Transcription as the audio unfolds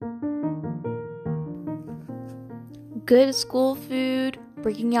good school food,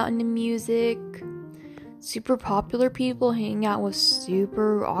 breaking out into music, super popular people hanging out with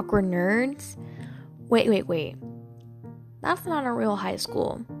super awkward nerds. Wait. That's not a real high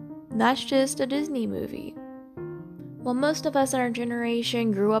school. That's just a Disney movie. Well, most of us in our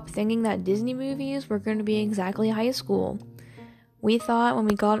generation grew up thinking that Disney movies were going to be exactly high school. We thought when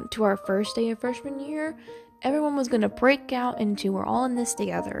we got to our first day of freshman year, everyone was going to break out into we're all in this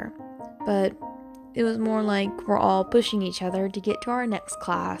together. But it was more like we're all pushing each other to get to our next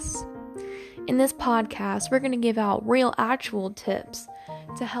class. In this podcast, we're going to give out real, actual tips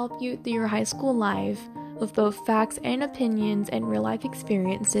to help you through your high school life with both facts and opinions and real life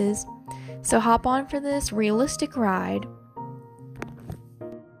experiences. So hop on for this realistic ride.